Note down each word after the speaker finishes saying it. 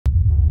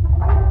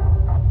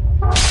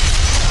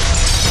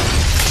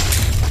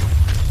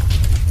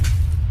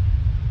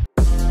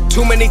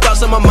Too many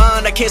thoughts on my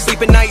mind, I can't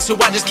sleep at night, so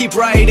I just keep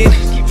writing.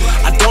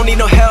 I don't need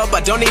no help, I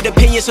don't need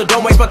opinions, so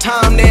don't waste my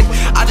time then.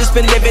 I just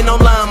been living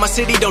online, my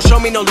city don't show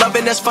me no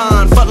loving, that's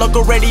fine. Fuck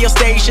local radio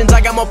stations,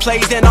 I got more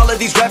plays than all of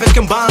these rappers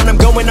combined. I'm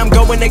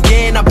going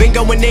again, I've been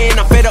going in,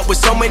 I'm fed up with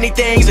so many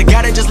things. I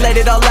gotta just let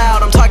it all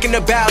out, I'm talking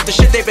about the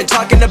shit they've been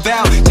talking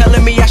about.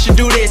 Telling me I should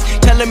do this,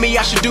 telling me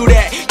I should do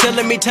that.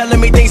 Telling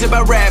me things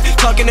about rap,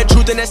 talking the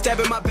truth and then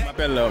stabbing my back.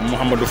 Je m'appelle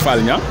Mohamedou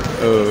Falnia,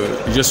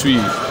 je suis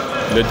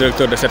le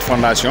directeur de cette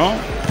fondation,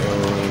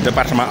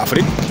 département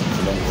Afrique.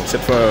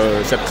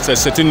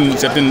 C'est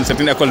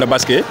une école de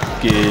basket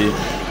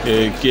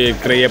qui est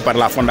créée par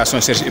la fondation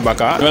Serge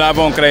Ibaka. Nous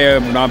l'avons créée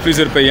dans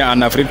plusieurs pays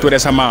en Afrique. Tout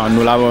récemment,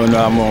 nous l'avons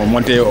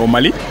monté au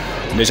Mali.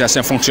 Déjà,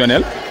 c'est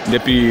fonctionnel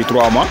depuis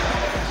 3 mois.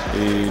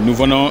 Et nous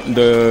venons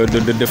de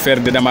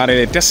démarrer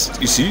les tests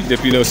ici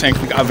depuis le 5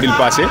 avril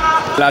passé.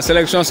 La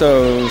sélection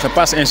se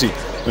passe ainsi.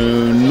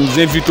 Nous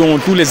invitons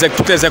toutes les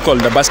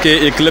écoles de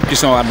basket et clubs qui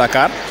sont à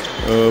Dakar,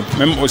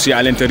 même aussi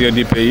à l'intérieur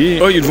du pays.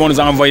 Eux, ils vont nous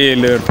envoyer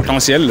leur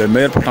potentiel, le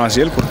meilleur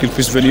potentiel pour qu'ils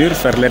puissent venir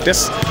faire les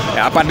tests. Et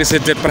à partir de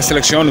cette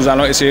présélection, nous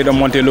allons essayer de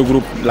monter le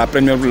groupe, la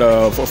première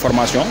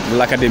formation de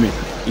l'académie.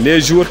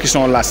 Les joueurs qui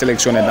sont là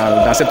sélectionnés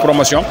dans cette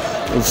promotion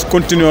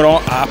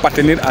continueront à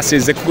appartenir à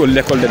ces écoles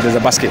de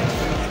basket.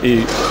 Et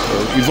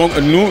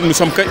nous ne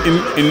sommes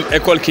qu'une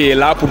école qui est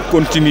là pour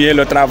continuer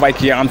le travail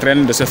qui est en train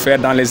de se faire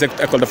dans les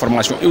écoles de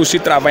formation et aussi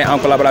travailler en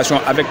collaboration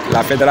avec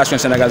la Fédération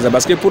sénégalaise de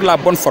basket pour la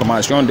bonne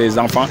formation des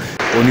enfants.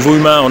 Au niveau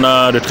humain, on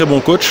a de très bons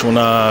coachs. On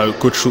a le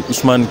coach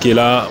Ousmane qui est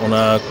là, on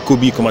a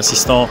Kobi comme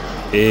assistant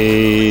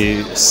et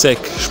Sek,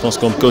 je pense,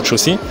 comme coach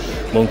aussi.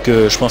 Donc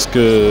je pense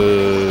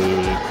que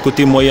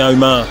côté moyen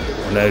humain,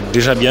 on est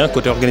déjà bien.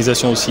 Côté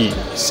organisation aussi,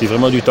 c'est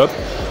vraiment du top.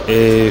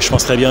 Et je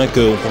pense très bien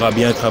qu'on pourra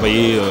bien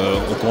travailler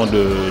au cours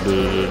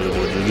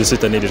de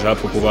cette année déjà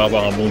pour pouvoir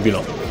avoir un bon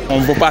bilan. On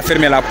ne veut pas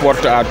fermer la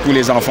porte à tous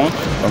les enfants.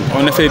 Donc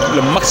on a fait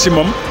le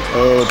maximum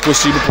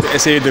possible pour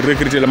essayer de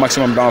recruter le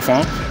maximum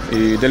d'enfants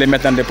et de les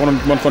mettre dans de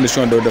bonnes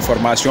conditions de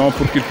formation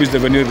pour qu'ils puissent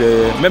devenir,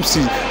 même si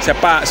ils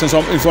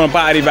ne vont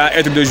pas arriver à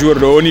être des joueurs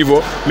de haut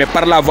niveau, mais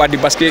par la voie du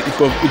basket,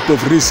 ils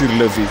peuvent réussir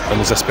leur vie.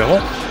 Nous espérons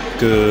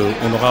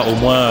qu'on aura au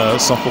moins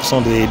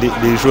 100%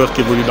 des joueurs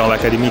qui évoluent dans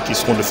l'académie qui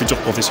seront de futurs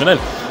professionnels.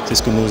 C'est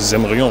ce que nous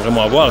aimerions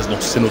vraiment avoir, donc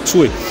c'est notre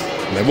souhait.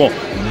 Mais bon,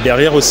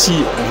 derrière aussi,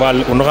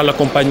 on aura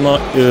l'accompagnement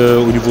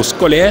au niveau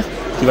scolaire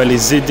qui va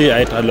les aider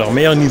à être à leur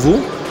meilleur niveau,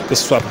 que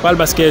ce ne soit pas le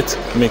basket,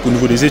 mais qu'au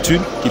niveau des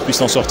études, qu'ils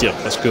puissent en sortir.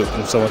 Parce que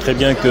nous savons très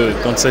bien que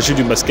quand il s'agit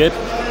du basket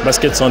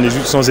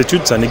sans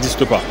études, ça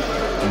n'existe pas.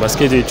 Le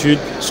basket et l'étude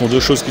sont deux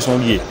choses qui sont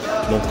liées.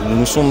 Donc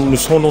nous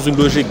serons dans une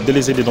logique de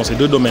les aider dans ces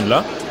deux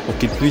domaines-là pour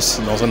qu'ils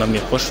puissent, dans un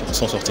avenir proche,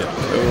 s'en sortir.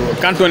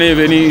 Quand on est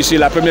venu ici,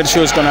 la première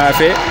chose qu'on a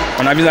fait,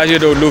 on a envisagé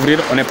de l'ouvrir.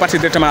 On est parti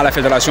directement à la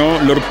fédération,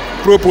 leur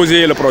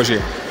proposer le projet.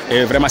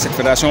 Et vraiment, cette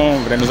fédération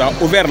nous a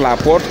ouvert la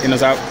porte et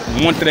nous a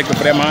montré que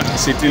vraiment,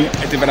 c'est une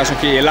fédération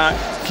qui est là,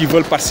 qui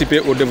veut participer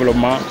au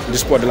développement du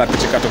sport de la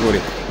petite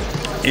catégorie.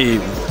 Et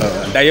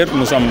d'ailleurs,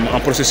 nous sommes en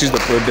processus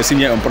de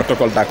signer un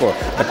protocole d'accord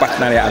de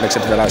partenariat avec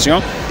cette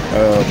fédération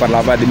par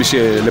la voix de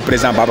monsieur le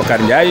président Babacar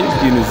Ndiaye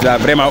qui nous a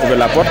vraiment ouvert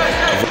la porte.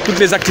 Toutes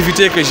les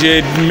activités que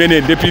j'ai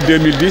menées depuis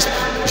 2010,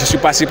 je suis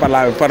passé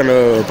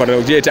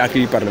j'ai été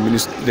accueilli par le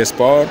ministre des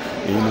Sports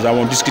et nous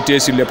avons discuté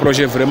sur les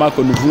projets vraiment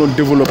que nous voulons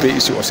développer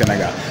ici au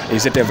Sénégal. Et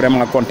ils étaient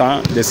vraiment contents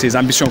de ces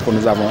ambitions que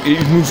nous avons et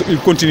ils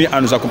continuent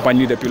à nous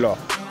accompagner depuis lors.